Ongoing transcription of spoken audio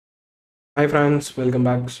Hi friends, welcome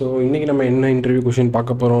back. So இன்றைக்கி நம்ம என்ன இன்டர்வியூ கொஷின்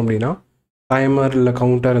பார்க்க போகிறோம் அப்படின்னா டைமர் இல்லை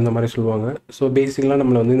கவுண்டர் இந்த மாதிரி சொல்லுவாங்க. ஸோ பேசிக்கலாக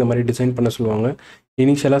நம்மளை வந்து இந்த மாதிரி டிசைன் பண்ண சொல்லுவாங்க.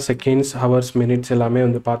 இனிஷியலாக செகண்ட்ஸ், ஹவர்ஸ், மினிட்ஸ் எல்லாமே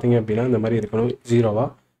வந்து பார்த்தீங்க அப்படின்னா இந்த மாதிரி இருக்கணும் ஜீரோவாக.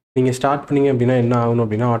 நீங்கள் ஸ்டார்ட் பண்ணிங்க அப்படின்னா என்ன ஆகணும்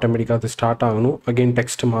அப்படின்னா ஆட்டோமேட்டிக்காக அது ஸ்டார்ட் ஆகணும். அகெயின்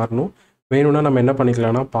டெக்ஸ்ட் மாறணும். வேணும்னா நம்ம என்ன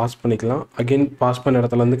பண்ணிக்கலாம்னா பாஸ் பண்ணிக்கலாம். அகெயின் பாஸ் பண்ண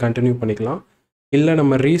இடத்துல வந்து கண்டினியூ பண்ணிக்கலாம். இல்லை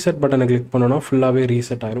நம்ம ரீசெட் பட்டனை கிளிக் பண்ணோன்னா ஃபுல்லாகவே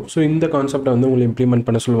ரீசெட் ஆயிரும். ஸோ இந்த கான்செப்டை வந்து உங்களை இம்ப்ளிமெண்ட்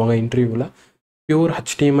பண்ண சொல்லுவாங்க இன்டர்வியூவில். பியூர்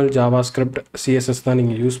HTML ஜாவாஸ்கிரிப்ட் CSS தான்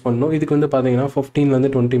நீங்கள் யூஸ் பண்ணணும். இதுக்கு வந்து பார்த்தீங்கன்னா 15 to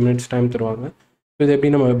 20 minutes டைம் தருவாங்க. ஸோ இது எப்படி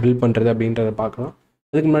நம்ம பில்ட் பண்ணுறது அப்படின்றத பார்க்கலாம்.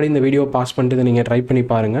 அதுக்கு முன்னாடி இந்த வீடியோ பாஸ் பண்ணிட்டு இதை நீங்கள் ட்ரை பண்ணி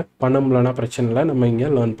பாருங்கள். பண்ண முடியலன்னா பிரச்சனை இல்லை, நம்ம இங்கே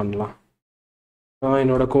லேர்ன் பண்ணலாம். நான்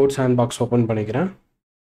என்னோட கோட் சாண்ட் பாக்ஸ் ஓப்பன் பண்ணிக்கிறேன்.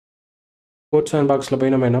 கோட் சாண்ட் பாக்ஸில்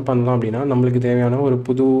போய் நம்ம என்ன பண்ணலாம் அப்படின்னா நம்மளுக்கு தேவையான ஒரு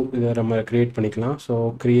புது இதை நம்ம க்ரியேட் பண்ணிக்கலாம். ஸோ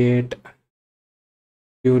க்ரியேட்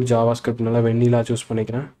பியூர் ஜாவாஸ்கிரிப்ட் நல்லா வெண்ணிலா சூஸ்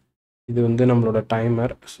பண்ணிக்கிறேன். இது வந்து நம்மளோட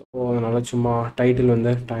டைமர். ஸோ அதனால் சும்மா டைட்டில்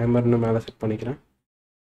வந்து டைமர்னு மேலே செட் பண்ணிக்கிறேன்.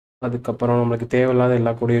 அதுக்கப்புறம் நம்மளுக்கு தேவையில்லாத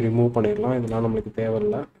எல்லா கூடயும் ரிமூவ் பண்ணிடலாம். இதெல்லாம் நம்மளுக்கு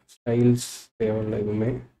தேவையில்லை. ஸ்டைல்ஸ் தேவையில்லை எதுவுமே.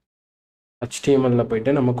 HTML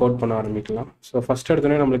போய்ட்டு நம்ம கோட் பண்ண ஆரம்பிக்கலாம். ஸோ ஃபஸ்ட்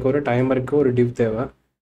எடுத்தோடனே நம்மளுக்கு ஒரு டைமருக்கு ஒரு டிவ் தேவை.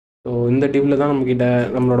 ஸோ இந்த டிவ்வில் தான் நம்மக்கிட்ட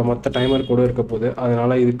நம்மளோட மொத்த டைமர் கூட இருக்க போகுது.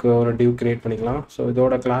 அதனால் இதுக்கு ஒரு டிவ் க்ரியேட் பண்ணிக்கலாம். ஸோ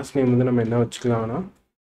இதோட கிளாஸ் நேம் வந்து நம்ம என்ன வச்சுக்கலாம்னா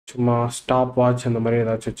சும்மா ஸ்டாப் வாட்ச் அந்த மாதிரி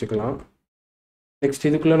ஏதாச்சும் வச்சுக்கலாம். நெக்ஸ்ட்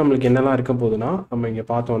இதுக்குள்ளே நம்மளுக்கு என்னெல்லாம் இருக்க போகுதுன்னா நம்ம இங்கே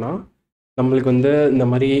பார்த்தோன்னா நம்மளுக்கு வந்து இந்த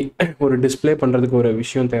மாதிரி ஒரு டிஸ்பிளே பண்ணுறதுக்கு ஒரு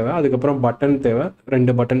விஷயம் தேவை. அதுக்கப்புறம் பட்டன் தேவை,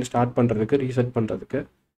 2 பட்டன் ஸ்டார்ட் பண்ணுறதுக்கு, ரீசெட் பண்ணுறதுக்கு.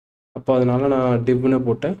 அப்போ அதனால் நான் டிவ்னு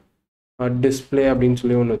போட்டு டிஸ்பிளே அப்படின்னு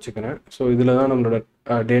சொல்லி ஒன்று வச்சுக்கிறேன். ஸோ இதில் தான் நம்மளோட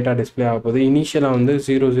டேட்டா டிஸ்பிளே ஆக போகுது. இனிஷியலாக வந்து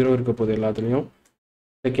 0 இருக்க போகுது எல்லாத்துலேயும்.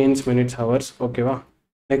 Seconds, minutes, hours. ஓகேவா?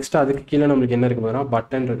 நெக்ஸ்ட் அதுக்கு கீழே நம்மளுக்கு என்ன இருக்க போதுன்னா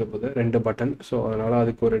பட்டன் இருக்க போகுது, 2 பட்டன். ஸோ அதனால்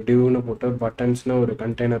அதுக்கு ஒரு டிவ்னு போட்டு பட்டன்ஸ்னு ஒரு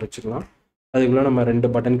கண்டெய்னர் வச்சுக்கலாம். அதுக்குள்ளே நம்ம 2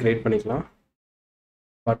 பட்டன் க்ரியேட் பண்ணிக்கலாம்.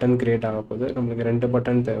 பட்டன் க்ரியேட் ஆக போகுது. நம்மளுக்கு 2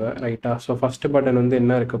 பட்டன் தேவை, ரைட்டாக? ஸோ ஃபஸ்ட்டு பட்டன் வந்து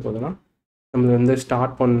என்ன இருக்க போகுதுன்னா நம்மளுக்கு வந்து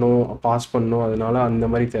ஸ்டார்ட் பண்ணணும், பாஸ் பண்ணணும், அதனால அந்த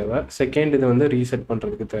மாதிரி தேவை. செகண்ட் இது வந்து ரீசெட்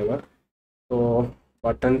பண்ணுறதுக்கு தேவை. ஸோ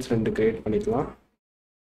பட்டன்ஸ் 2 க்ரியேட் பண்ணிக்கலாம்.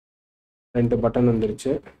 2 பட்டன்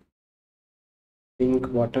வந்துருச்சு.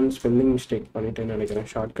 திங்க் பட்டன் ஸ்பெல்லிங் மிஸ்டேக் பண்ணிட்டேன்னு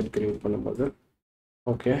நினைக்கிறேன் ஷார்ட்கட் க்ரியேட் பண்ணும்போது.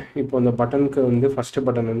 ஓகே, இப்போ அந்த பட்டனுக்கு வந்து ஃபஸ்ட்டு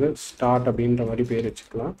பட்டன் வந்து ஸ்டார்ட் அப்படின்ற மாதிரி பேர்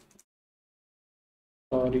வச்சுக்கலாம்.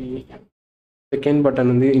 சாரி, செகண்ட் பட்டன்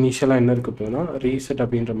வந்து இனிஷியலாக என்ன இருக்க போகுதுன்னா ரீசெட்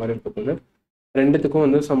அப்படின்ற மாதிரி இருக்க போகுது. ரெண்டுத்துக்கும்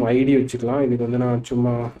வந்து சம் ஐடி வச்சுக்கலாம். இதுக்கு வந்து நான்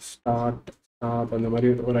சும்மா ஸ்டார்ட், ஸ்டாப் அந்த மாதிரி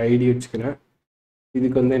ஒரு ஐடி வச்சுக்கிறேன்.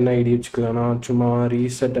 இதுக்கு வந்து என்ன ஐடி வச்சுக்கலாம்னா சும்மா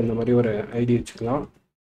ரீசெட் அந்த மாதிரி ஒரு ஐடி வச்சுக்கலாம்.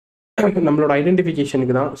 நம்மளோட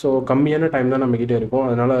ஐடென்டிஃபிகேஷனுக்கு தான். ஸோ கம்மியான டைம் தான் நம்மக்கிட்ட இருக்கும்.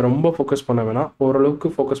 அதனால் ரொம்ப ஃபோக்கஸ் பண்ண வேணாம்.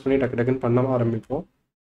 ஓரளவுக்கு ஃபோக்கஸ் பண்ணி டக்கு டக்குன்னு பண்ண ஆரம்பிப்போம்.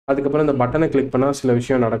 அதுக்கப்புறம் இந்த பட்டனை கிளிக் பண்ணால் சில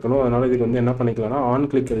விஷயம் நடக்கணும். அதனால் இதுக்கு வந்து என்ன பண்ணிக்கலாம்னா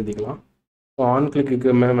ஆன் கிளிக் எழுதிக்கலாம். ஸோ ஆன் கிளிக்கு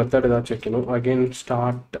மெத்தட் ஏதாச்சும் வைக்கணும். அகெயின்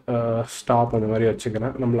ஸ்டார்ட், ஸ்டாப் அந்த மாதிரி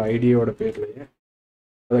வச்சுக்கிறேன் நம்மள ஐடியோட பேர்லேயே.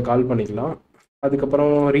 அதை கால் பண்ணிக்கலாம்.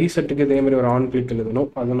 அதுக்கப்புறம் ரீசெட்டுக்கு இதே மாதிரி ஒரு ஆன் கிளிக் எழுதணும்.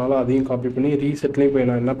 அதனால் அதையும் காப்பி பண்ணி ரீசெட்லேயும் போய்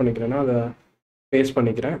நான் என்ன பண்ணிக்கிறேன்னா அதை பேஸ்ட்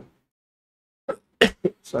பண்ணிக்கிறேன்.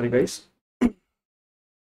 சாரி கைஸ்,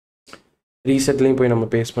 ரீசெட்லேயும் போய் நம்ம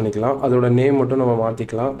பேஸ்ட் பண்ணிக்கலாம். அதோட நேம் மட்டும் நம்ம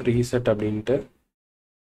மாற்றிக்கலாம், ரீசெட் அப்படின்ட்டு.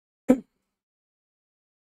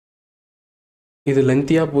 இது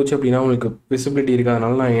லென்த்தியாக போச்சு அப்படின்னா உங்களுக்கு விசிபிலிட்டி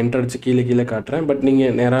இருக்காதனால நான் என்டர் அடிச்சு கீழே கீழே காட்டுறேன். பட்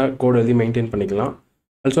நீங்கள் நேராக கோட் எழுதி மெயின்டைன் பண்ணிக்கலாம்.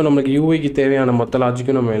 ஆல்சோ நம்மளுக்கு யூஐக்கு தேவையான மொத்த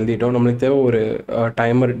லாஜிக்கும் நம்ம எழுதிட்டோம். நம்மளுக்கு தேவை ஒரு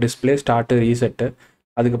டைமர், டிஸ்பிளே, ஸ்டார்ட்டு, ரீசெட்டு.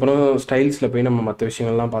 அதுக்கப்புறம் ஸ்டைல்ஸில் போய் நம்ம மற்ற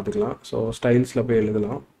விஷயங்கள்லாம் பார்த்துக்கலாம். ஸோ ஸ்டைல்ஸில் போய்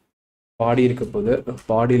எழுதலாம். பாடி இருக்க போது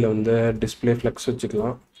பாடியில் வந்து டிஸ்பிளே ஃப்ளெக்ஸ்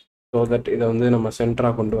வச்சுக்கலாம். ஸோ தட் இதை வந்து நம்ம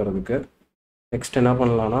சென்டராக கொண்டு வரதுக்கு. நெக்ஸ்ட் என்ன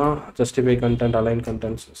பண்ணலான்னா justify content, align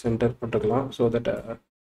contents centre போட்டுக்கலாம். ஸோ தட்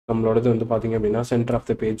நம்மளோடது வந்து பார்த்திங்க அப்படின்னா சென்டர் ஆஃப்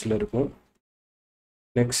த பேஜில் இருக்கும்.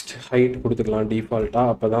 நெக்ஸ்ட் ஹைட் கொடுத்துக்கலாம்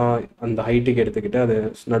டிஃபால்ட்டாக. அப்போ தான் அந்த ஹைட்டுக்கு எடுத்துக்கிட்டு அது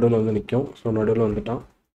நடுவில் வந்து நிற்கும். ஸோ நடுவில் வந்துட்டான்.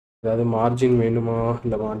 அதாவது மார்ஜின் வேணுமா,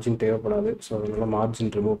 இல்லை மார்ஜின் தேவைப்படாது. ஸோ அதனால்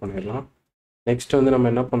மார்ஜின் ரிமூவ் பண்ணிடலாம். நெக்ஸ்ட் வந்து நம்ம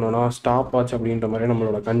என்ன பண்ணோன்னா ஸ்டாப் வாட்ச் அப்படின்ற மாதிரி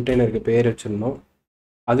நம்மளோட கண்டெய்னருக்கு பேர் வச்சுருந்தோம்.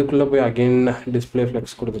 அதுக்குள்ளே போய் அகெயின் டிஸ்பிளே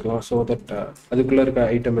ஃப்ளெக்ஸ் கொடுத்துக்கலாம். ஸோ தட் அதுக்குள்ளே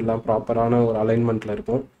இருக்க ஐட்டம் எல்லாம் ப்ராப்பரான ஒரு அலைன்மெண்ட்டில்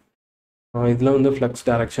இருக்கும். இதில் வந்து ஃப்ளெக்ஸ்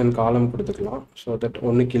டைரக்ஷன் காலம் கொடுத்துக்கலாம். ஸோ தட்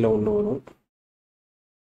ஒன்று கீழே ஒன்று வரும்.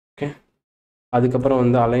 ஓகே, அதுக்கப்புறம்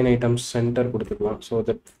வந்து அலைன் ஐட்டம்ஸ் சென்டர் கொடுத்துக்கலாம். ஸோ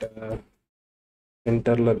தட்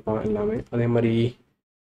சென்டரில் இருப்பான் எல்லாமே. அதே மாதிரி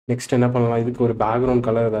நெக்ஸ்ட் என்ன பண்ணலாம், இதுக்கு ஒரு பேக்ரவுண்ட்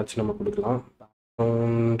கலர் ஏதாச்சும் நம்ம கொடுக்கலாம்.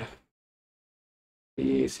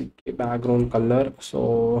 Background colour. ஸோ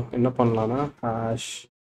என்ன பண்ணலான்னா ஹேஷ்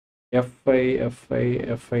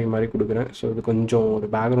எஃப்ஐ மாதிரி கொடுக்குறேன். ஸோ இது கொஞ்சம் ஒரு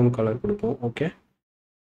பேக்ரவுண்ட் கலர் கொடுப்போம். ஓகே,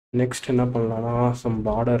 நெக்ஸ்ட் என்ன பண்ணலான்னா சம்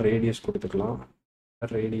பார்டர் ரேடியஸ் கொடுத்துக்கலாம்.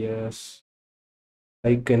 ரேடியஸ்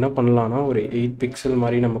லைக் என்ன பண்ணலான்னா ஒரு 8 பிக்சல்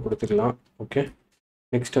மாதிரி நம்ம கொடுத்துக்கலாம். ஓகே,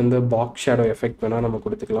 நெக்ஸ்ட் வந்து பாக்ஸ் ஷேடோ எஃபெக்ட் வேணால் நம்ம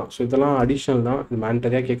கொடுத்துக்கலாம். ஸோ இதெல்லாம் அடிஷ்னல் தான், இது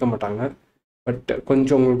மேண்டரியாக கேட்க மாட்டாங்க. பட்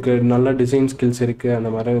கொஞ்சம் உங்களுக்கு நல்ல டிசைன் ஸ்கில்ஸ் இருக்குது அந்த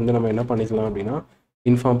மாதிரி வந்து நம்ம என்ன பண்ணிக்கலாம் அப்படின்னா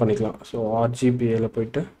இன்ஃபார்ம் பண்ணிக்கலாம். ஸோ RGBAல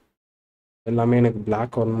போயிட்டு எல்லாமே எனக்கு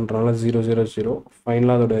பிளாக் வரணுன்றனால 000,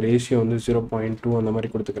 ஃபைனலாக அதோட ரேஷியோ வந்து 0.2 அந்த மாதிரி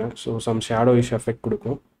கொடுத்துக்கிறேன். ஸோ சம் ஷேடோயிஷ் எஃபெக்ட்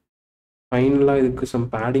கொடுக்கும். ஃபைனலாக இதுக்கு சம்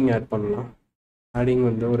பேடிங் ஆட் பண்ணலாம். பேடிங்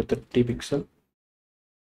வந்து ஒரு 30 பிக்சல்.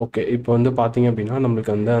 ஓகே, இப்போ வந்து பார்த்தீங்க அப்படின்னா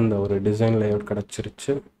நம்மளுக்கு வந்து அந்த ஒரு டிசைன் லேஅவுட்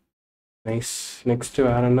கிடச்சிருச்சு. நைஸ். நெக்ஸ்ட்டு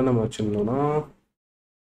வேறு என்ன நம்ம வச்சுருந்தோம்னா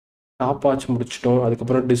டாப் வாட்ச் முடிச்சிட்டோம்.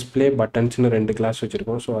 அதுக்கப்புறம் டிஸ்பிளே பட்டன்ஸ்னு 2 கிளாஸ்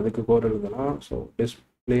வச்சுருக்கோம். ஸோ அதுக்கு கோர் எழுதலாம். ஸோ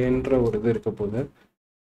டிஸ்பிளேன்ற ஒரு இது இருக்க போது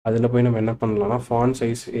அதில் போய் நம்ம என்ன பண்ணலாம்னா ஃபாண்ட்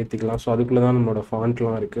சைஸ் ஏற்றிக்கலாம். ஸோ அதுக்குள்ளே தான் நம்மளோட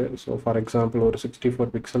ஃபாண்ட்லாம் இருக்குது. ஸோ ஃபார் எக்ஸாம்பிள் ஒரு 64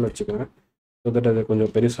 பிக்சல் வச்சுக்கிறேன். ஸோ தட் அது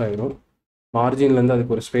கொஞ்சம் பெருசாகிடும். மார்ஜின்லேருந்து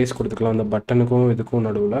அதுக்கு ஒரு ஸ்பேஸ் கொடுத்துக்கலாம் அந்த பட்டனுக்கும் இதுக்கும்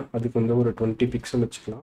நடுவில். அதுக்கு வந்து ஒரு 20 பிக்சல்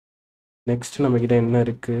வச்சுக்கலாம். நெக்ஸ்ட் நம்மக்கிட்ட என்ன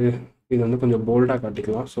இருக்குது, இது வந்து கொஞ்சம் போல்டாக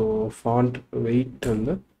காட்டிக்கலாம். ஸோ ஃபாண்ட் வெயிட்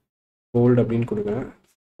வந்து போல்டு அப்படின்னு கொடுக்குறேன்.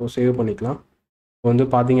 ஸோ சேவ் பண்ணிக்கலாம். இப்போ வந்து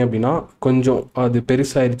பார்த்தீங்க அப்படின்னா கொஞ்சம் அது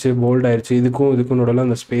பெருசாகிடுச்சு, போல்டாகிடுச்சு. இதுக்கும் நடுவில்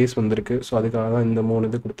அந்த ஸ்பேஸ் வந்திருக்கு. ஸோ அதுக்காக தான் இந்த 3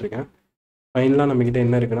 இது கொடுத்துருக்கேன். ஃபைனலாக நம்மக்கிட்ட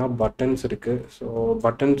என்ன இருக்குன்னா பட்டன்ஸ் இருக்குது. ஸோ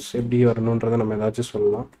பட்டன்ஸ் எப்படி வரணுன்றதை நம்ம ஏதாச்சும்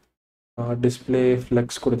சொல்லலாம். டிஸ்பிளே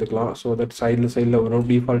ஃப்ளெக்ஸ் கொடுத்துக்கலாம். ஸோ தட் சைடில் வரும்.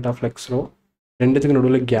 டிஃபால்ட்டாக ஃப்ளெக்ஸ் ரோ. ரெண்டுத்துக்கு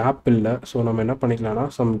நடுவில் கேப் இல்லை. ஸோ நம்ம என்ன பண்ணிக்கலாம்னா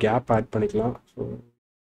சம் கேப் ஆட் பண்ணிக்கலாம். ஸோ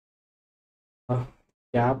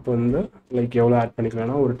கேப் வந்து லைக் எவ்வளோ ஆட்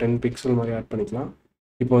பண்ணிக்கலாம்னா ஒரு 10 பிக்சல் மாதிரி ஆட் பண்ணிக்கலாம்.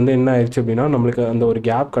 இப்போ வந்து என்ன ஆயிடுச்சு அப்படின்னா நம்மளுக்கு அந்த ஒரு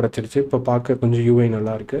கேப் கிடச்சிருச்சு. இப்போ பார்க்க கொஞ்சம் UI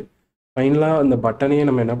நல்லாயிருக்கு. ஃபைனலாக அந்த பட்டனையே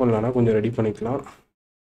நம்ம என்ன பண்ணலாம்னா கொஞ்சம் ரெடி பண்ணிக்கலாம்.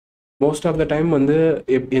 மோஸ்ட் ஆஃப் த டைம் வந்து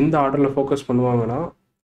எந்த ஆர்டரில் ஃபோக்கஸ் பண்ணுவாங்கன்னா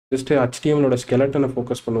ஜஸ்ட்டு HTMLோட ஸ்கெலட்டனை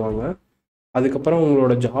ஃபோக்கஸ் பண்ணுவாங்க. அதுக்கப்புறம்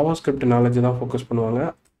உங்களோட ஜாவா ஸ்கிரிப்ட் நாலேஜ் தான் ஃபோக்கஸ் பண்ணுவாங்க.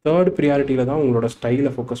 தேர்ட் ப்ரியாரிட்டியில் தான் உங்களோட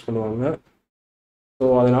ஸ்டைலை ஃபோக்கஸ் பண்ணுவாங்க. ஸோ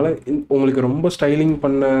அதனால் உங்களுக்கு ரொம்ப ஸ்டைலிங்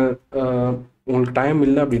பண்ண உங்களுக்கு டைம்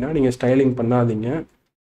இல்லை அப்படின்னா நீங்கள் ஸ்டைலிங் பண்ணாதீங்க.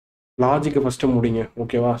 லாஜிக்கை ஃபஸ்ட்டு முடிங்க.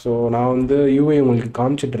 ஓகேவா? ஸோ நான் வந்து UI உங்களுக்கு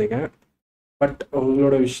காமிச்சிட்ருக்கேன். பட்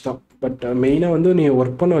உங்களோட விஷ் தான். பட் மெயினாக வந்து நீங்கள்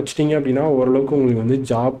ஒர்க் பண்ண வச்சிட்டிங்க அப்படின்னா ஓரளவுக்கு உங்களுக்கு வந்து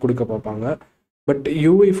ஜாப் கொடுக்க பார்ப்பாங்க. பட்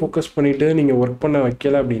UI ஃபோக்கஸ் பண்ணிவிட்டு நீங்கள் ஒர்க் பண்ண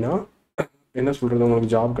வைக்கலை அப்படின்னா என்ன சொல்கிறது,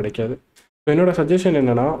 உங்களுக்கு ஜாப் கிடைக்காது. ஸோ என்னோடய சஜஷன்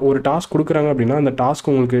என்னென்னா ஒரு டாஸ்க் கொடுக்குறாங்க அப்படின்னா அந்த டாஸ்க்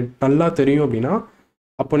உங்களுக்கு நல்லா தெரியும் அப்படின்னா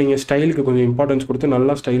அப்போ நீங்கள் ஸ்டைலுக்கு கொஞ்சம் இம்பார்ட்டன்ஸ் கொடுத்து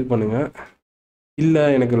நல்லா ஸ்டைல் பண்ணுங்கள். இல்லை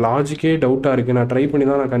எனக்கு லாஜிக்கே டவுட்டாக இருக்குது, நான் ட்ரை பண்ணி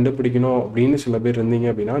தான் நான் கண்டுபிடிக்கணும் அப்படின்னு சில பேர் இருந்தீங்க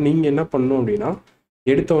அப்படின்னா நீங்கள் என்ன பண்ணணும் அப்படின்னா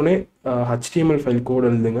எடுத்தோடனே HTML ஃபைல் கோட்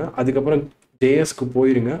எழுதுங்க. அதுக்கப்புறம் JSக்கு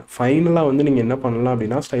போயிருங்க. ஃபைனலாக வந்து நீங்கள் என்ன பண்ணலாம்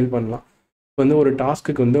அப்படின்னா ஸ்டைல் பண்ணலாம். இப்போ வந்து ஒரு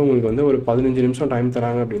டாஸ்க்குக்கு வந்து உங்களுக்கு வந்து ஒரு 15 நிமிஷம் டைம்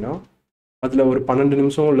தராங்க அப்படின்னா அதில் ஒரு 12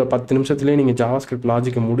 நிமிஷம் இல்லை 10 நிமிஷத்துலேயே நீங்கள் ஜாவா ஸ்கிரிப்ட்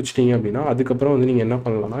லாஜிக்கை முடிச்சிட்டிங்க அப்படின்னா அதுக்கப்புறம் வந்து நீங்கள் என்ன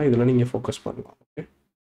பண்ணலாம்னா இதில் நீங்கள் ஃபோக்கஸ் பண்ணலாம். ஓகே,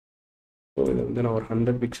 ஸோ இதை வந்து நான் ஒரு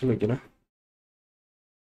 100 பிக்சல் வைக்கிறேன்.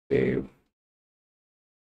 சேவ்.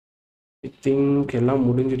 ஐ திங்க் எல்லாம்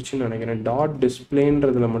முடிஞ்சிருச்சுன்னு நினைக்கிறேன். டாட்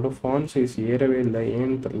டிஸ்பிளேன்றதுல மட்டும் ஃபாண்ட் சைஸ் ஏறவே இல்லை,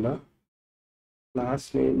 ஏன்னு தெரில. கிளாஸ்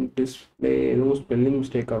நேம் டிஸ்பிளே எதுவும் spelling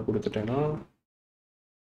மிஸ்டேக்காக கொடுத்துட்டேன்னா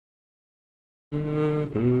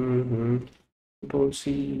Ctrl+C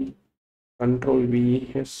Ctrl+V.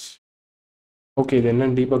 S, okay, இது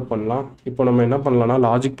என்னன்னு டீபக் பண்ணலாம். இப்போ நம்ம என்ன பண்ணலாம்னா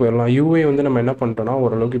லாஜிக் போயிடலாம். UI வந்து நம்ம என்ன பண்ணிட்டோம்னா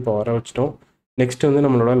ஓரளவுக்கு இப்போ வர வச்சிட்டோம். நெக்ஸ்ட் வந்து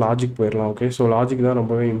நம்மளோட லாஜிக் போயிடலாம். ஓகே, ஸோ லாஜிக் தான்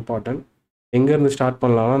ரொம்பவே இம்பார்ட்டன்ட். எங்கேருந்து ஸ்டார்ட்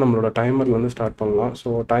பண்ணலாம்னா நம்மளோட டைமர்லேருந்து ஸ்டார்ட் பண்ணலாம். ஸோ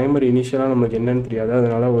டைமர் இனிஷியலாக நம்மளுக்கு என்னன்னு தெரியாது,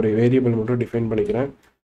 அதனால் ஒரு வேரியபிள் மட்டும் டிஃபைன் பண்ணிக்கிறேன்.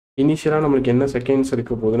 இனிஷியலாக நம்மளுக்கு என்ன செகண்ட்ஸ்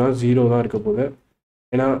இருக்க போகுதுன்னா 0 தான் இருக்க போகுது.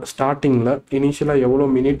 ஏன்னா ஸ்டார்டிங்கில் இனிஷியலாக எவ்வளோ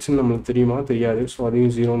மினிட்ஸ்ன்னு நம்மளுக்கு தெரியுமா தெரியாது. ஸோ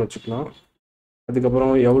அதையும் 0ன்னு வச்சுக்கலாம்.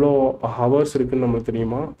 அதுக்கப்புறம் எவ்வளோ ஹவர்ஸ் இருக்குதுன்னு நம்மளுக்கு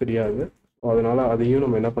தெரியுமா தெரியாது. ஸோ அதனால் அதையும்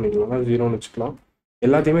நம்ம என்ன பண்ணிக்கலாம்னா 0ன்னு வச்சுக்கலாம்.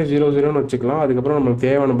 எல்லாத்தையுமே 0 வச்சுக்கலாம். அதுக்கப்புறம் நம்மளுக்கு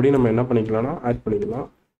தேவையானபடி நம்ம என்ன பண்ணிக்கலாம்னா ஆட் பண்ணிக்கலாம்.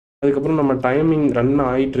 அதுக்கப்புறம் நம்ம டைமிங் ரன்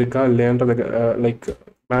ஆகிட்டு இருக்கா இல்லையான்றதை லைக்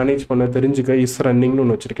மேனேஜ் பண்ண தெரிஞ்சுக்க ரன்னிங்னு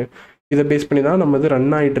ஒன்று வச்சுருக்கேன். இதை பேஸ் பண்ணி தான் நம்ம இது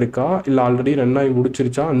ரன் ஆகிட்டு இருக்கா இல்லை ஆல்ரெடி ரன் ஆகி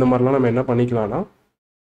முடிச்சிருச்சா அந்த மாதிரிலாம் நம்ம என்ன பண்ணிக்கலாம்னா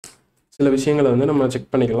சில விஷயங்களை வந்து நம்ம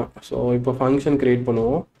செக் பண்ணிக்கலாம். ஸோ இப்போ ஃபங்க்ஷன் க்ரியேட்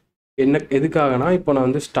பண்ணுவோம். எதுக்காகனா இப்போ நான்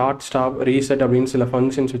வந்து ஸ்டார்ட், ஸ்டாப், ரீசெட் அப்படின்னு சில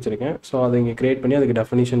ஃபங்க்ஷன்ஸ் வச்சுருக்கேன். ஸோ அதை இங்கே க்ரியேட் பண்ணி அதுக்கு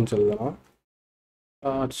டெஃபினிஷன் சொல்லலாம்.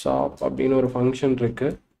 ஸ்டாப் அப்படின்னு ஒரு ஃபங்க்ஷன்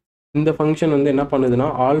இருக்குது. இந்த ஃபங்க்ஷன் வந்து என்ன பண்ணுதுன்னா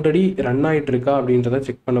ஆல்ரெடி ரன் ஆகிட்டு இருக்கா அப்படின்றத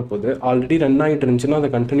செக் பண்ண போகுது. ஆல்ரெடி ரன் ஆகிட்டு இருந்துச்சுன்னா அதை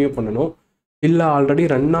கண்டினியூ பண்ணணும். இல்லை ஆல்ரெடி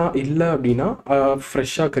இல்லை அப்படின்னா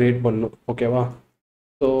ஃப்ரெஷ்ஷாக க்ரியேட் பண்ணணும். ஓகேவா?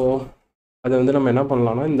 ஸோ அதை வந்து நம்ம என்ன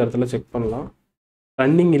பண்ணலாம்னா இந்த இடத்துல செக் பண்ணலாம்.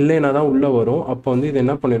 ரன்னிங் இல்லைன்னா தான் உள்ளே வரும். அப்போ வந்து இது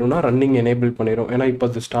என்ன பண்ணிடும்னா ரன்னிங் எனேபிள் பண்ணிடும். ஏன்னா இப்போ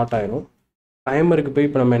அது ஸ்டார்ட் ஆயிரும். டைமருக்கு போய்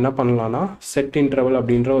இப்போ நம்ம என்ன பண்ணலாம்னா செட் இன்டர்வல்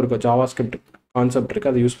அப்படின்ற ஒரு ஜாவா ஸ்கிரிப்ட் கான்செப்ட்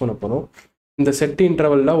இருக்குது, அதை யூஸ் பண்ண போகிறோம். இந்த செட்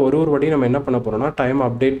இன்டர்வலில் ஒரு வாட்டி நம்ம என்ன பண்ண போகிறோம்னா டைம்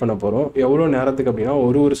அப்டேட் பண்ண போகிறோம். எவ்வளோ நேரத்துக்கு அப்படின்னா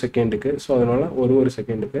ஒரு செகண்டுக்கு. ஸோ அதனால் ஒரு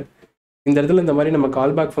செகண்டுக்கு இந்த இடத்துல இந்த மாதிரி நம்ம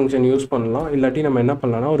கால்பேக் ஃபங்க்ஷன் யூஸ் பண்ணலாம். இல்லாட்டி நம்ம என்ன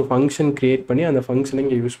பண்ணலாம்னா ஒரு ஃபங்க்ஷன் கிரியேட் பண்ணி அந்த ஃபங்க்ஷனை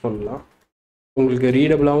இங்கே யூஸ் பண்ணலாம். உங்களுக்கு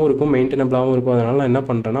ரீடபிளாகவும் இருக்கும், மெயின்டெனபிளாகவும் இருக்கும். அதனால் நான் என்ன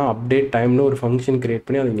பண்ணுறேன்னா அப்டேட் டைமில் ஒரு ஃபங்க்ஷன் கிரியேட்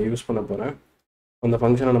பண்ணி அதை இங்கே யூஸ் பண்ண போகிறேன். அந்த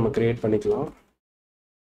ஃபங்க்ஷனை நம்ம கிரியேட் பண்ணிக்கலாம்.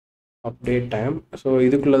 Update time. ஸோ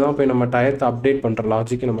இதுக்குள்ளே தான் போய் நம்ம டயத்தை அப்டேட் பண்ணுற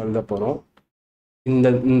லாஜிக்கு நம்ம எழுத போகிறோம்.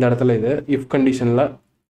 இந்த இடத்துல இது இஃப் கண்டிஷனில்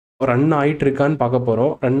ரன் ஆகிட்டு இருக்கான்னு பார்க்க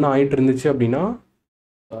போகிறோம். ரன் ஆகிட்டு இருந்துச்சு அப்படின்னா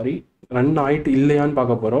ரன் ஆகிட்டு இல்லையான்னு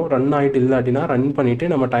பார்க்க போகிறோம். ரன் ஆகிட்டு இல்லாட்டினா ரன் பண்ணிவிட்டு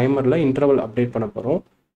நம்ம டைமரில் இன்டர்வல் அப்டேட் பண்ண போகிறோம்.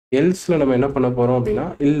 எல்ஸில் நம்ம என்ன பண்ண போகிறோம் அப்படின்னா,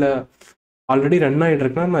 இல்லை ஆல்ரெடி ரன் ஆகிட்டு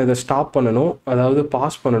இருக்குன்னா நான் இதை ஸ்டாப் பண்ணணும், அதாவது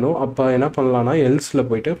பாஸ் பண்ணணும். அப்போ என்ன பண்ணலான்னா எல்ஸில்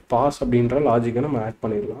போயிட்டு பாஸ் அப்படின்ற லாஜிக்கை நம்ம ஆட்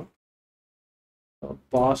பண்ணிடலாம்.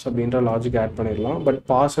 பாஸ் அப்படின்ற லாஜிக் ஆட் பண்ணிடலாம். பட்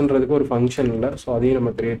பாஸ்ன்றதுக்கு ஒரு ஃபங்க்ஷன் இல்லை, ஸோ அதையும்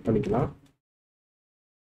நம்ம கிரியேட் பண்ணிக்கலாம்.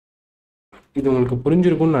 இது உங்களுக்கு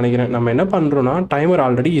புரிஞ்சிருக்கும்னு நினைக்கிறேன். நம்ம என்ன பண்ணுறோன்னா டைமர்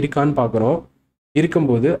ஆல்ரெடி இருக்கான்னு பார்க்குறோம்.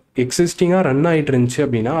 இருக்கும்போது எக்ஸிஸ்டிங்காக ரன் ஆகிட்டு இருந்துச்சு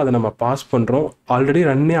அப்படின்னா அதை நம்ம பாஸ் பண்ணுறோம். ஆல்ரெடி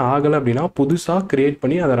ரன்னே ஆகலை அப்படின்னா புதுசாக க்ரியேட்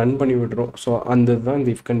பண்ணி அதை ரன் பண்ணி விடுறோம். ஸோ அந்த தான் இந்த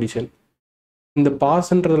இஃப் கண்டிஷன். இந்த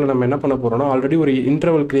பாஸ்ன்றதில் நம்ம என்ன பண்ண போகிறோம்னா ஆல்ரெடி ஒரு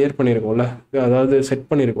இன்டர்வல் கிளியர் பண்ணியிருக்கோம்ல, அதாவது செட்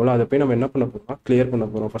பண்ணியிருக்கோம்ல, அதை போய் நம்ம என்ன பண்ண போகிறோம்னா கிளியர் பண்ண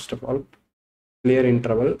போகிறோம். First of all clear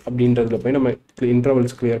interval அப்படின்றதுல போய் நம்ம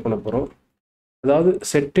இன்டர்வல்ஸ் கிளியர் பண்ண போகிறோம். அதாவது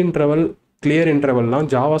செட் இன்டர்வல், கிளியர் இன்டர்வல்லாம்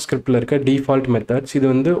ஜாவா ஸ்கிரிப்டில் இருக்க டிஃபால்ட் மெத்தட்ஸ். இது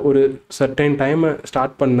வந்து ஒரு சர்டைன் டைமை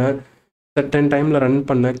ஸ்டார்ட் பண்ண, சர்டைன் டைமில் ரன்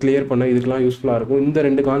பண்ண, கிளியர் பண்ண, இதுக்கெலாம் யூஸ்ஃபுல்லாக இருக்கும். இந்த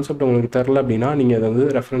ரெண்டு கான்செப்ட் உங்களுக்கு தெரில அப்படின்னா நீங்கள் அதை வந்து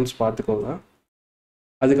ரெஃபரன்ஸ் பார்த்துக்கோங்க.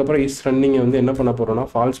 அதுக்கப்புறம் இஸ் ரன்னிங்கை வந்து என்ன பண்ண போகிறோம்னா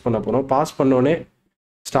ஃபால்ஸ் பண்ண போகிறோம். பாஸ் பண்ணோடனே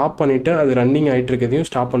ஸ்டாப் பண்ணிவிட்டு அது ரன்னிங் ஆகிட்டு இருக்கிறதையும்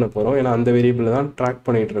ஸ்டாப் பண்ண போகிறோம். ஏன்னா அந்த வேரியபிள் தான் ட்ராக்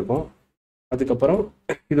பண்ணிகிட்டு இருக்கோம். அதுக்கப்புறம்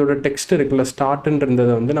இதோட டெக்ஸ்ட் இருக்குல்ல,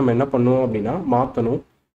 ஸ்டார்ட்ன்றதை வந்து நம்ம என்ன பண்ணுவோம் அப்படின்னா மாற்றணும்.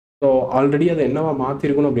 ஸோ ஆல்ரெடி அதை என்னவா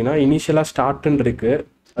மாற்றிருக்கணும் அப்படின்னா இனிஷியலாக ஸ்டார்ட்ன்னு இருக்குது,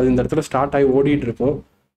 அது இந்த இடத்துல ஸ்டார்ட் ஆகி ஓடிட்டு இருக்கும்.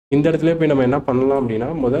 இந்த இடத்துல போய் நம்ம என்ன பண்ணலாம்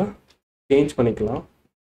அப்படின்னா சேஞ்ச் பண்ணிக்கலாம்.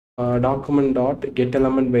 Document dot get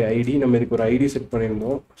element by ID, நம்ம இதுக்கு ஒரு ஐடி செட்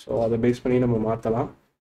பண்ணியிருந்தோம். ஸோ அதை பேஸ் பண்ணி நம்ம மாற்றலாம்.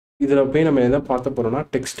 இதில் போய் நம்ம எதை மாற்ற போகிறோம்னா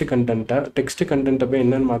டெக்ஸ்ட் கண்டென்ட்டை போய்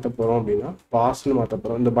என்னென்னு மாற்ற போகிறோம் அப்படின்னா பாஸ்ன்னு மாற்ற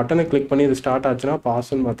போகிறோம். இந்த பட்டனை கிளிக் பண்ணி இது ஸ்டார்ட் ஆச்சுன்னா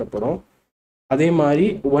பாஸ்ன்னு மாற்ற போகிறோம். அதே மாதிரி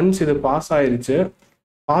ஒன்ஸ் இது பாஸ் ஆயிடுச்சு,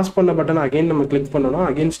 பாஸ் பண்ண பட்டனை அகைன் நம்ம கிளிக் பண்ணோம்னா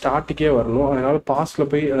அகைன் ஸ்டார்ட்டுக்கே வரணும். அதனால் பாஸில்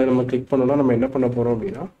போய் அதை நம்ம கிளிக் பண்ணோம்னா நம்ம என்ன பண்ண போகிறோம்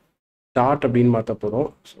அப்படின்னா ஸ்டார்ட் அப்படின்னு மாற்ற போகிறோம்.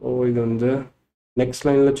 ஸோ இது வந்து நெக்ஸ்ட்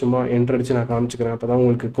லைனில் சும்மா என்டர் அடித்து நான் காமிச்சிக்கிறேன். அப்போ தான்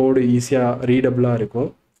உங்களுக்கு கோடு ஈஸியாக ரீடபிளாக இருக்கும்.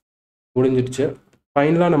 முடிஞ்சிடுச்சு.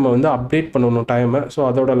 ஃபைனலாக நம்ம வந்து அப்டேட் பண்ணணும் டைமை. ஸோ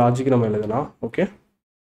அதோட லாஜிக் நம்ம எழுதலாம். ஓகே,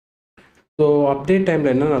 ஸோ அப்டேட்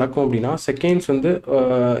டைமில் என்ன நடக்கும் அப்படின்னா செகண்ட்ஸ் வந்து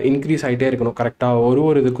இன்க்ரீஸ் ஆகிட்டே இருக்கணும். கரெக்டாக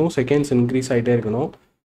ஒரு இதுக்கும் செகண்ட்ஸ் இன்க்ரீஸ் ஆகிட்டே இருக்கணும்.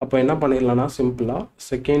 அப்போ என்ன பண்ணிடலாம்னா சிம்பிளாக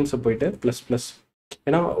செகண்ட்ஸை போயிட்டு ++.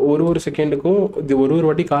 ஏன்னா ஒரு செகண்டுக்கும் இது ஒரு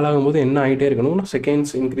வாட்டி கால் ஆகும்போது என்ன ஆகிட்டே இருக்கணும்னா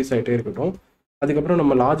செகண்ட்ஸ் இன்க்ரீஸ் ஆகிட்டே இருக்கட்டும். அதுக்கப்புறம்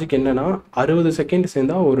நம்ம லாஜிக் என்னென்னா 60 செகண்ட்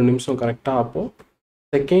சேர்ந்தால் 1 நிமிஷம் கரெக்டாக. அப்போது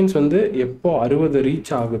செகண்ட்ஸ் வந்து எப்போ 60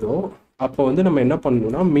 ரீச் ஆகுதோ அப்போ வந்து நம்ம என்ன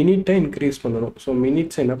பண்ணணும்னா மினிட்டை இன்க்ரீஸ் பண்ணணும். ஸோ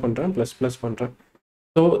மினிட்ஸ் என்ன பண்ணுறேன் ++ பண்ணுறேன்.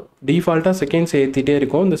 ஸோ டிஃபால்ட்டாக செகண்ட்ஸ் ஏற்றிட்டே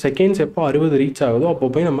இருக்கும். இந்த செகண்ட்ஸ் எப்போ 60 ரீச் ஆகுதோ அப்போ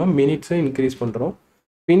போய் நம்ம மினிட்ஸை இன்க்ரீஸ் பண்ணுறோம்.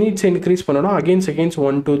 மினிட்ஸை இன்க்ரீஸ் பண்ணோன்னா அகெயின் செகண்ட்ஸ்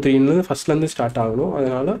 1 2 3 ஃபஸ்ட்லேருந்து ஸ்டார்ட் ஆகணும்.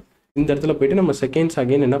 அதனால் இந்த இடத்துல போய்ட்டு நம்ம செகண்ட்ஸ்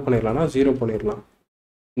அகெயின் என்ன பண்ணிடலாம்னா 0 பண்ணிடலாம்.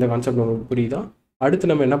 இந்த கான்செப்ட் உங்களுக்கு புரியுதா?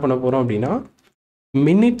 அடுத்து நம்ம என்ன பண்ண போகிறோம் அப்படின்னா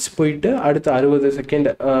மினிட்ஸ் போயிட்டு அடுத்து 60 செகண்ட்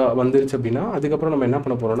வந்துருச்சு அப்படின்னா அதுக்கப்புறம் நம்ம என்ன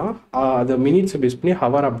பண்ண போகிறோம்னா அதை மினிட்ஸை பேஸ் பண்ணி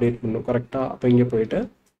ஹவர் அப்டேட் பண்ணணும். கரெக்டாக அப்போ இங்கே போயிட்டு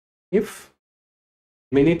இஃப்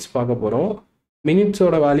மினிட்ஸ் பார்க்க போகிறோம்.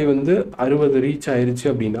 மினிட்ஸோட வேல்யூ வந்து 60 ரீச் ஆயிடுச்சு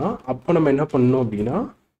அப்படின்னா அப்போ நம்ம என்ன பண்ணணும் அப்படின்னா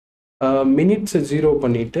மினிட்ஸை 0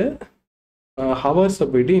 பண்ணிவிட்டு ஹவர்ஸை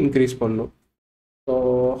போயிட்டு இன்க்ரீஸ் பண்ணணும். ஸோ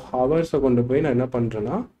ஹவர்ஸை கொண்டு போய் நான் என்ன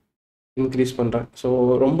பண்ணுறேன்னா இன்க்ரீஸ் பண்ணுறேன். ஸோ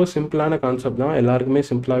ரொம்ப சிம்பிளான கான்செப்ட் தான், எல்லாருக்குமே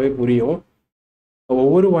சிம்பிளாகவே புரியும்.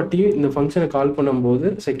 ஒவ்வொரு வாட்டியும் இந்த ஃபங்க்ஷனை கால் பண்ணும்போது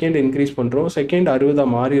செகண்ட் இன்க்ரீஸ் பண்ணுறோம். செகண்ட் 60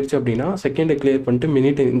 மாறிடுச்சு அப்படின்னா செகண்டை கிளியர் பண்ணிட்டு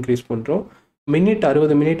மினிட் இன்க்ரீஸ் பண்ணுறோம். மினிட்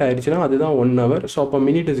 60 மினிட் ஆயிடுச்சுன்னா அதுதான் 1 ஹவர். ஸோ அப்போ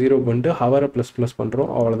மினிட் 0 பண்ணிட்டு ஹவரை ++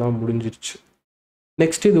 பண்ணுறோம். அவ்வளோதான், முடிஞ்சிருச்சு.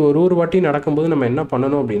 நெக்ஸ்ட் இது ஒரு வாட்டி நடக்கும்போது நம்ம என்ன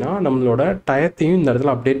பண்ணணும் அப்படின்னா நம்மளோட டயத்தையும் இந்த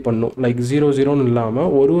இடத்துல அப்டேட் பண்ணணும். லைக் 0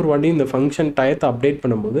 இல்லாமல் ஒரு வாட்டியும் இந்த ஃபங்க்ஷன் டயத்தை அப்டேட்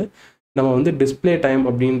பண்ணும்போது நம்ம வந்து டிஸ்பிளே டைம்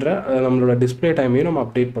அப்படின்ற நம்மளோட டிஸ்பிளே டைமையும் நம்ம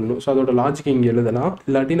அப்டேட் பண்ணணும். ஸோ அதோட லாஜிக் இங்கே எழுதலாம்.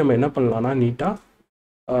 இல்லாட்டி நம்ம என்ன பண்ணலாம்னா நீட்டாக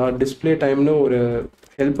டிஸ்பிளே டைம்னு ஒரு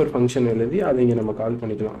ஹெல்ப்பர் ஃபங்க்ஷன் எழுதி அதை இங்கே நம்ம கால்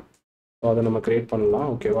பண்ணிக்கலாம். ஸோ அதை நம்ம க்ரியேட் பண்ணலாம்.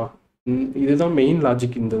 ஓகேவா? இதுதான் மெயின்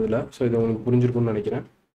லாஜிக் இந்த இதில். ஸோ இதை உங்களுக்கு புரிஞ்சிருக்கும்னு நினைக்கிறேன்.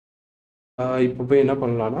 இப்போ போய் என்ன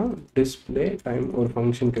பண்ணலான்னா டிஸ்பிளே டைம் ஒரு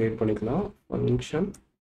ஃபங்க்ஷன் க்ரியேட் பண்ணிக்கலாம். ஃபங்க்ஷன்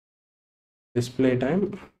டிஸ்பிளே டைம்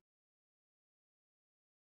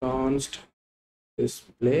கான்ஸ்ட்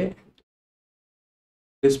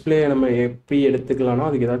டிஸ்பிளே நம்ம எப்படி எடுத்துக்கலாம்னா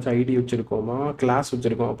அதுக்கு ஏதாச்சும் ஐடி வச்சுருக்கோமா, கிளாஸ்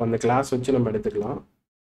வச்சுருக்கோம். அப்போ அந்த கிளாஸ் வச்சு நம்ம எடுத்துக்கலாம்.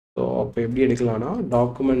 ஸோ அப்போ எப்படி எடுக்கலாம்னா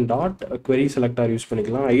document dot query selector use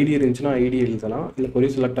பண்ணிக்கலாம். ஐடி இருந்துச்சுன்னா ஐடி எழுதலாம், இல்லை query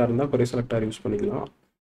selector இருந்தால் query selector யூஸ் பண்ணிக்கலாம்.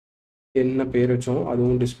 என்ன பேர் வச்சோம்,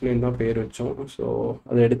 அதுவும் டிஸ்பிளேன்னு தான் பேர் வச்சோம். ஸோ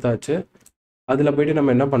அதை எடுத்தாச்சு. அதில் போய்ட்டு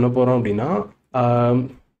நம்ம என்ன பண்ண போகிறோம் அப்படின்னா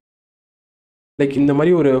லைக் இந்த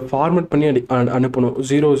மாதிரி ஒரு ஃபார்மேட் பண்ணி அனுப்பணும்.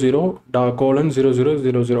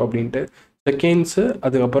 00::00:00 அப்படின்ட்டு செகண்ட்ஸு,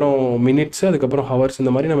 அதுக்கப்புறம் மினிட்ஸு, அதுக்கப்புறம் ஹவர்ஸ்.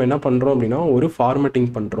 இந்த மாதிரி நம்ம என்ன பண்ணுறோம் அப்படின்னா ஒரு ஃபார்மேட்டிங்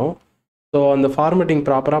பண்ணுறோம். ஸோ அந்த ஃபார்மேட்டிங்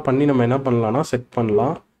ப்ராப்பராக பண்ணி நம்ம என்ன பண்ணலாம்னா செட்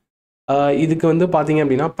பண்ணலாம். இதுக்கு வந்து பார்த்தீங்க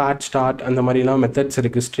அப்படின்னா பேட்ச் ஸ்டார்ட் அந்த மாதிரிலாம் மெத்தட்ஸ்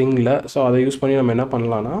இருக்குது ஸ்ட்ரிங்கில். ஸோ அதை யூஸ் பண்ணி நம்ம என்ன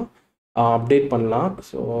பண்ணலான்னா அப்டேட் பண்ணலாம்.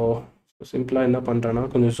 ஸோ சிம்பிளாக என்ன பண்ணுறேன்னா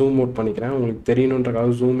கொஞ்சம் ஜூம் அவுட் பண்ணிக்கிறேன், உங்களுக்கு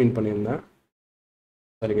தெரியணுன்றக்காக ஜூம் இன் பண்ணியிருந்தேன்.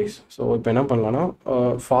 சரி கைஸ், ஸோ இப்போ என்ன பண்ணலான்னா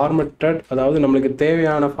ஃபார்மேட்டட், அதாவது நம்மளுக்கு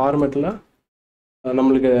தேவையான ஃபார்மேட்டில்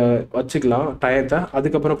நம்மளுக்கு வச்சுக்கலாம் டயத்தை.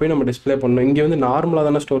 அதுக்கப்புறம் போய் நம்ம டிஸ்பிளே பண்ணணும். இங்கே வந்து நார்மலாக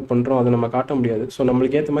தானே ஸ்டோர் பண்ணுறோம், அதை நம்ம காட்ட முடியாது. ஸோ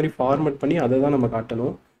நம்மளுக்கு ஏற்ற மாதிரி ஃபார்மேட் பண்ணி அதை தான் நம்ம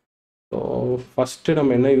காட்டணும். ஸோ ஃபஸ்ட்டு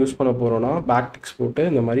நம்ம என்ன யூஸ் பண்ண போகிறோன்னா பேக்டிக்ஸ் போட்டு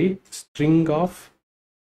இந்த மாதிரி string of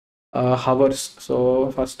hours. So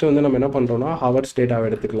first வந்து நம்ம என்ன பண்ணுறோன்னா ஹவர்ஸ் டேட்டாவை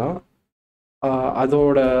எடுத்துக்கலாம்.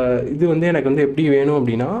 அதோட இது வந்து எனக்கு வந்து எப்படி வேணும்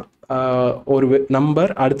அப்படின்னா ஒரு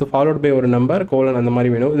நம்பர் அடுத்து ஃபாலோட் பை ஒரு நம்பர் கோலன் அந்த மாதிரி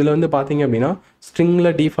வேணும். இதில் வந்து பார்த்தீங்க அப்படின்னா ஸ்ட்ரிங்கில்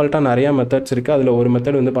டிஃபால்ட்டாக நிறையா மெத்தட்ஸ் இருக்குது. அதில் ஒரு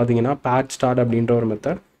மெத்தட் வந்து பார்த்தீங்கன்னா பேட்ச் ஸ்டார்ட் அப்படின்ற ஒரு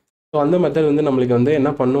மெத்தட். ஸோ அந்த மெத்தட் வந்து நம்மளுக்கு வந்து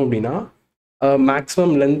என்ன பண்ணும் அப்படின்னா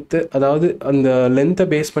மேக்ஸிமம் லென்த்து, அதாவது அந்த லென்த்தை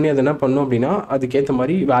பேஸ் பண்ணி அது என்ன பண்ணும் அப்படின்னா அதுக்கேற்ற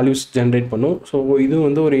மாதிரி வேல்யூஸ் ஜென்ரேட் பண்ணும். ஸோ இது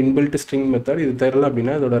வந்து ஒரு இன்பில்ட் ஸ்ட்ரிங் மெத்தட். இது தெரில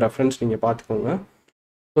அப்படின்னா இதோட ரெஃபரன்ஸ் நீங்கள் பார்த்துக்கோங்க.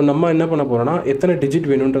 ஸோ நம்ம என்ன பண்ண போகிறோம்னா எத்தனை டிஜிட்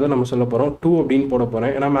வேணுன்றதை நம்ம சொல்ல போகிறோம். 2 அப்படின்னு போட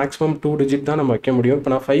போகிறேன். ஏன்னா மேக்ஸிமம் 2 டிஜிட் தான் நம்ம வைக்க முடியும்.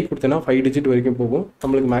 இப்போ நான் 5 கொடுத்தேன்னா 5 டிஜிட் வரைக்கும் போகும்.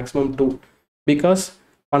 நம்மளுக்கு மேக்ஸிமம் 2, பிகாஸ்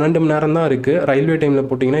 12 மணி நேரம் தான் இருக்குது. ரயில்வே டைமில்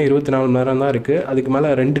போட்டிங்கன்னா 24 மணி நேரம் தான் இருக்குது. அதுக்கு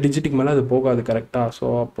மேலே 2 டிஜிட்டுக்கு மேலே அது போகாது கரெக்டாக. ஸோ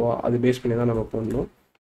அப்போது அது பேஸ் பண்ணி தான் நம்ம போடணும்.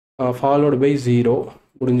 ஃபாலோடு பை 0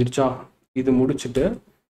 முடிஞ்சிருச்சா? இது முடிச்சுட்டு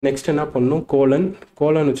நெக்ஸ்ட் என்ன பண்ணணும்,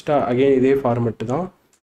 கோலன் வச்சுட்டா அகைன் இதே ஃபார்மெட்டு தான்.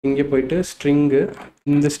 இங்கே போயிட்டு ஸ்ட்ரிங்கு,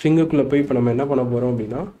 இந்த ஸ்ட்ரிங்குக்குள்ளே போய் இப்போ நம்ம என்ன பண்ண போகிறோம்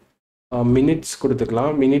அப்படின்னா மினிட்ஸ்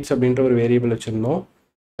கொடுத்துக்கலாம். மினிட்ஸ் அப்படின்ற ஒரு வேரியபிள் வச்சுருந்தோம்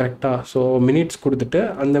கரெக்டாக. ஸோ மினிட்ஸ் கொடுத்துட்டு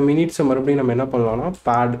அந்த மினிட்ஸை மறுபடியும் நம்ம என்ன பண்ணலாம்னா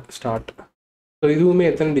பேட் ஸ்டார்ட். ஸோ இதுவுமே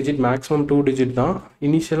எத்தனை டிஜிட், மேக்ஸிமம் 2 டிஜிட் தான்.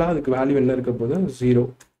 இனிஷியலாக அதுக்கு வேல்யூ என்ன இருக்க போது 0.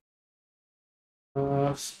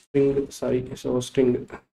 ஸ்ட்ரிங்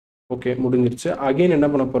ஓகே முடிஞ்சிருச்சு. அகெயின் என்ன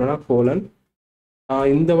பண்ண போகிறோன்னா கோலன்.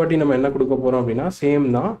 இந்த வாட்டி நம்ம என்ன கொடுக்க போகிறோம் அப்படின்னா சேம்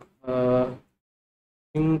தான்,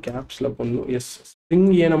 ஸ்ட்ரிங் கேப்ஸில் பண்ணணும். எஸ், ஸ்ட்ரிங்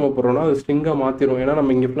ஏன் நம்ம போடுறோம்னா அது ஸ்ட்ரிங்காக மாற்றிடும். ஏன்னா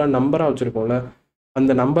நம்ம இங்கே ஃபுல்லாக நம்பராக வச்சுருக்கோம்ல,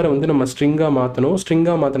 அந்த நம்பரை வந்து நம்ம ஸ்ட்ரிங்காக மாற்றணும்.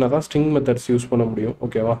 ஸ்ட்ரிங்காக மாற்றினா தான் ஸ்ட்ரிங் மெத்தட்ஸ் யூஸ் பண்ண முடியும்.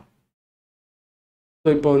 ஓகேவா? ஸோ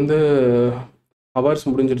இப்போ வந்து ஹவர்ஸ்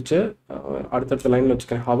முடிஞ்சிருச்சு. அடுத்தடுத்த லைனில்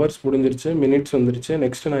வச்சுக்கிறேன். ஹவர்ஸ் முடிஞ்சிருச்சு, மினிட்ஸ் வந்துருச்சு.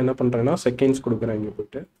 நெக்ஸ்ட்டு நான் என்ன பண்ணுறேன்னா செகண்ட்ஸ் கொடுக்குறேன். இங்கே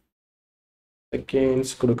போய்ட்டு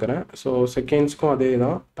செகண்ட்ஸ் கொடுக்குறேன். ஸோ செகண்ட்ஸ்க்கும் அதே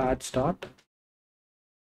தான் பேட் ஸ்டார்ட்.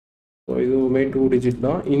 ஸோ இதுவுமே 2 டிஜிட்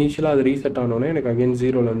தான். இனிஷியலாக அது ரீசெட் ஆனோடனே எனக்கு அகெயின்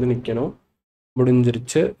 0ல் வந்து நிற்கணும்.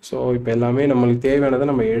 முடிஞ்சிருச்சு. ஸோ இப்போ எல்லாமே நம்மளுக்கு தேவையானதை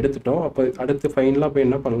நம்ம எடுத்துட்டோம். அப்போ அடுத்து ஃபைனலாக போய்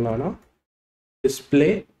என்ன பண்ணலான்னா டிஸ்பிளே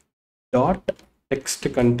டாட் டெக்ஸ்ட்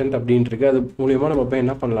கண்டென்ட் அப்படின்றது, அது மூலிமா நம்ம போய்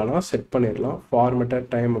என்ன பண்ணலான்னா செட் பண்ணிடலாம்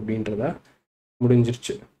ஃபார்மேட்டட் டைம் அப்படின்றத.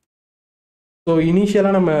 முடிஞ்சிருச்சு. ஸோ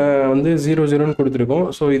இனிஷியலாக நம்ம வந்து 00ன்னு கொடுத்துருக்கோம்.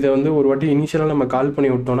 ஸோ இதை வந்து ஒரு வாட்டி இனிஷியலாக நம்ம கால் பண்ணி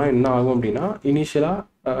விட்டோம்னா என்ன ஆகும் அப்படின்னா இனிஷியலாக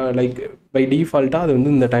லைக் பை டிஃபால்ட்டாக அது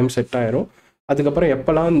வந்து இந்த டைம் செட் ஆயிரும். அதுக்கப்புறம்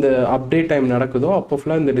எப்போல்லாம் இந்த அப்டேட் டைம் நடக்குதோ அப்போ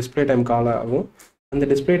ஃபுல்லாக இந்த டிஸ்பிளே டைம் கால் ஆகும். அந்த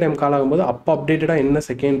டிஸ்பிளே டைம் கால் ஆகும்போது அப்போ அப்டேட்டடாக என்ன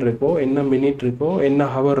செகண்ட் இருக்கோ, என்ன மினிட் இருக்கோ, என்ன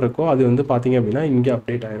ஹவர் இருக்கோ அது வந்து பார்த்தீங்க அப்படின்னா இங்கே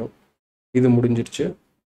அப்டேட் ஆயிரும். இது முடிஞ்சிருச்சு.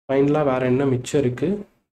 ஃபைனலாக வேறு என்ன மிச்சம் இருக்குது,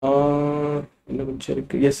 என்ன மிச்சம்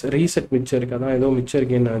இருக்குது, எஸ் ரீசெட் மிச்சம் இருக்குது. அதான் ஏதோ மிச்சம்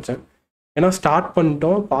இருக்குன்னு நினச்சேன். ஏன்னா ஸ்டார்ட்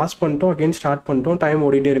பண்ணிட்டோம், பாஸ் பண்ணிட்டோம், அகெயின் ஸ்டார்ட் பண்ணிட்டோம், டைம்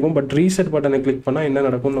ஓடிட்டே இருக்கும். பட் ரீசெட் பட்டனை கிளிக் பண்ணால் என்ன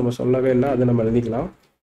நடக்கும்னு நம்ம சொல்லவே இல்லை, அதை நம்ம எழுதிக்கலாம்.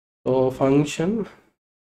 ஸோ ஃபங்க்ஷன்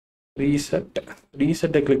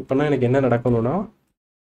ரீசெட்டை கிளிக் பண்ணால் எனக்கு என்ன நடக்கணும்னா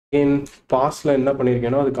அகெயின் பாஸில் என்ன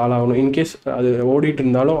பண்ணியிருக்கேனோ அது கால் ஆகணும். இன்கேஸ் அது ஓடிட்டு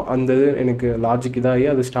இருந்தாலும் அந்த இது எனக்கு லாஜிக் இதாகி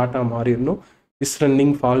அது ஸ்டார்ட்டாக மாறிடணும். இஸ்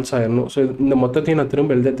ரன்னிங் ஃபால்ஸ் ஆயிடணும். ஸோ இந்த மொத்தத்தையும் நான்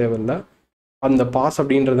திரும்ப எழுத தேவையில்லை. அந்த பாஸ்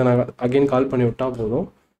அப்படின்றத நான் அகெயின் கால் பண்ணி விட்டால் போதும்.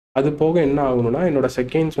 அது போக என்ன ஆகணும்னா என்னோடய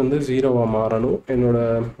செகண்ட்ஸ் வந்து 0வாக மாறணும்,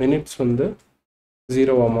 என்னோடய மினிட்ஸ் வந்து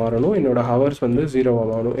 0வாக மாறணும், என்னோடய ஹவர்ஸ் வந்து 0வாக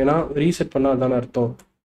மாறணும். ஏன்னா ரீசெட் பண்ணால் அதுதானே அர்த்தம்.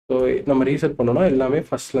 ஸோ நம்ம ரீசெட் பண்ணோன்னா எல்லாமே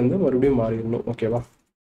ஃபஸ்ட்லேருந்து மறுபடியும் மாறிடணும். ஓகேவா?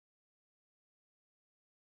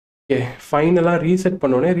 ஓகே, ஃபைனலாக ரீசெட்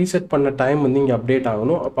பண்ணோடனே ரீசெட் பண்ண டைம் வந்து இங்கே அப்டேட்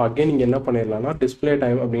ஆகணும். அப்போ அகெயின் நீங்கள் என்ன பண்ணிடலாம்னா டிஸ்பிளே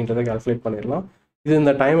டைம் அப்படின்றத கால்குலேட் பண்ணிடலாம். இது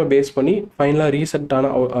இந்த டைமை பேஸ் பண்ணி ஃபைனலாக ரீசெட்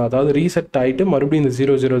ஆன, அதாவது ரீசெட் ஆகிட்டு மறுபடியும் இந்த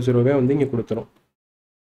 000 வந்து இங்கே கொடுத்துரும்.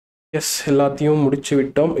 எஸ், எல்லாத்தையும் முடிச்சு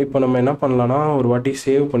விட்டோம். இப்போ நம்ம என்ன பண்ணலான்னா ஒரு வாட்டி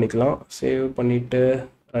சேவ் பண்ணிக்கலாம். சேவ் பண்ணிவிட்டு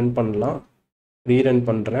ரன் பண்ணலாம். ரீரன்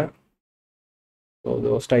பண்ணுறேன். ஸோ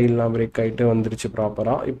இதோ ஸ்டைல்லாம் பிரேக் ஆகிட்டு வந்துருச்சு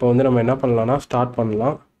ப்ராப்பராக. இப்போ வந்து நம்ம என்ன பண்ணலாம்னா ஸ்டார்ட்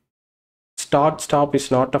பண்ணலாம். Start stop is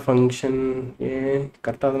not a function. ஏன்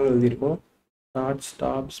கரெக்டாக தானே எழுதியிருக்கோம். Start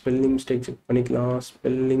stop spelling mistake check பண்ணிக்கலாம்.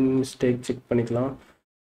 ஸ்பெல்லிங் மிஸ்டேக் செக் பண்ணிக்கலாம்.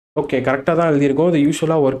 ஓகே கரெக்டாக தான் எழுதியிருக்கோம். இது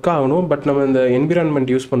யூஸ்வலாக ஒர்க் ஆகணும். பட் நம்ம இந்த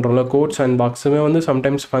என்விரான்மெண்ட் யூஸ் பண்ணுறோம்ல, கோட்ஸ் அண்ட் பாக்ஸுமே வந்து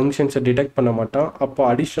சம்டைம்ஸ் ஃபங்க்ஷன்ஸை டிடெக்ட் பண்ண மாட்டோம். அப்போ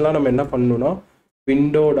அடிஷ்னலாக நம்ம என்ன பண்ணணும்னா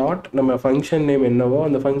விண்டோ டாட் நம்ம ஃபங்க்ஷன் நேம் என்னவோ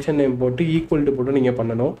அந்த ஃபங்க்ஷன் நேம் போட்டு ஈக்குவல் டு போட்டு நீங்கள்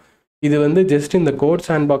பண்ணணும். இது வந்து ஜஸ்ட் இந்த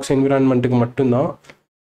கோட்ஸ் அண்ட் பாக்ஸ் என்விரான்மெண்ட்டுக்கு மட்டும்தான்.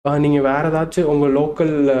 நீங்கள் வேறு ஏதாச்சும் உங்கள்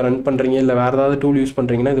லோக்கலில் ரன் பண்ணுறீங்க இல்லை வேறு ஏதாவது டூல் யூஸ்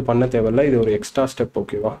பண்ணுறீங்கன்னா இது பண்ண தேவையில்லை. இது ஒரு எக்ஸ்ட்ரா ஸ்டெப்.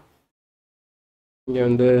 ஓகேவா. இங்கே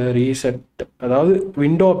வந்து ரீசெட், அதாவது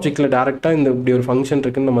விண்டோ ஆப்ஜெக்டில் டேரெக்டாக இந்த இப்படி ஒரு ஃபங்க்ஷன்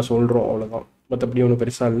இருக்குதுன்னு நம்ம சொல்கிறோம், அவ்வளோதான். மற்றபடி ஒன்றும்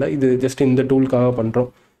பெருசாக இல்லை. இது ஜஸ்ட் இந்த டூலுக்காக பண்ணுறோம்.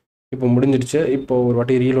 இப்போ முடிஞ்சிடுச்சு. இப்போது ஒரு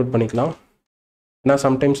வாட்டி ரீலோட் பண்ணிக்கலாம். ஏன்னா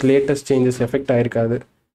சம்டைம்ஸ் லேட்டஸ்ட் சேஞ்சஸ் எஃபெக்ட் ஆகிருக்காது.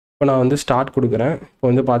 இப்போ நான் வந்து ஸ்டார்ட் கொடுக்குறேன். இப்போ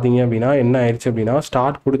வந்து பார்த்தீங்க அப்படின்னா என்ன ஆயிடுச்சு அப்படின்னா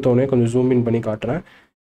ஸ்டார்ட் கொடுத்தோடனே கொஞ்சம் ஜூம் இன் பண்ணி காட்டுறேன்.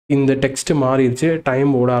 இந்த டெக்ஸ்ட்டு மாறிடுச்சு,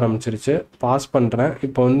 டைம் ஓட ஆரம்பிச்சிருச்சு. பாஸ் பண்ணுறேன்.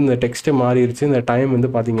 இப்போ வந்து இந்த டெக்ஸ்ட்டு மாறிடுச்சு, இந்த டைம் வந்து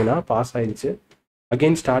பார்த்தீங்கன்னா பாஸ் ஆயிடுச்சு.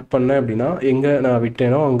 அகெயின் ஸ்டார்ட் பண்ணேன் அப்படின்னா எங்கே நான்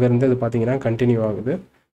விட்டேனோ அங்கேருந்து அது பார்த்தீங்கன்னா கண்டினியூ ஆகுது.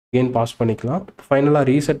 அகெயின் பாஸ் பண்ணிக்கலாம். ஃபைனலாக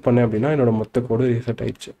ரீசெட் பண்ணேன் அப்படின்னா என்னோடய மொத்த கோடு ரீசெட்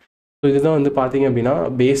ஆயிடுச்சு. ஸோ இதுதான் வந்து பார்த்தீங்க அப்படின்னா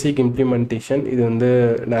பேசிக் இம்ப்ளிமெண்டேஷன். இது வந்து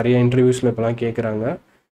நிறைய இன்டர்வியூஸில் இப்போலாம் கேட்குறாங்க.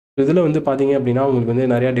 இதில் வந்து பார்த்தீங்க அப்படின்னா உங்களுக்கு வந்து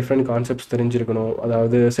நிறையா டிஃப்ரெண்ட் கான்செப்ட்ஸ் தெரிஞ்சிருக்கணும்.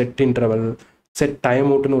 அதாவது செட் இன்டர்வல், செட் டைம்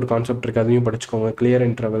அவுட்னு ஒரு கான்செப்ட் இருக்குது, அதையும் படிச்சுக்கோங்க. கிளியர்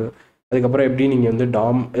இன்டர்வல், அதுக்கப்புறம் எப்படி நீங்கள் வந்து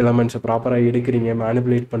டாம் எலமெண்ட்ஸை ப்ராப்பராக எடுக்கிறீங்க,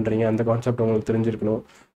 மேனிபுலேட் பண்ணுறீங்க, அந்த கான்செப்ட் உங்களுக்கு தெரிஞ்சிருக்கணும்.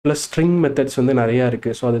 ப்ளஸ் ஸ்ட்ரிங் மெத்தட்ஸ் வந்து நிறையா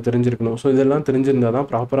இருக்குது, ஸோ அது தெரிஞ்சிருக்கணும். ஸோ இதெல்லாம் தெரிஞ்சிருந்தால் தான்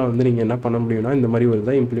ப்ராப்பராக வந்து நீங்கள் என்ன பண்ண முடியும்னா இந்த மாதிரி ஒரு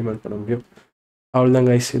இதை இம்ப்ளிமெண்ட் பண்ண முடியும். அவ்வளோதான்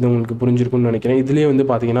கைஸ், இது உங்களுக்கு புரிஞ்சிருக்கும்னு நினைக்கிறேன். இதுலேயே வந்து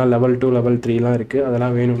பார்த்தீங்கன்னா லெவல் 2 லெவல் 3லாம் இருக்குது.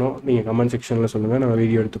 அதெல்லாம் வேணும்னா நீங்கள் கமெண்ட் செக்ஷனில் சொல்லுங்கள், நான்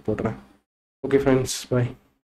வீடியோ எடுத்து போடுறேன். Okay friends, by.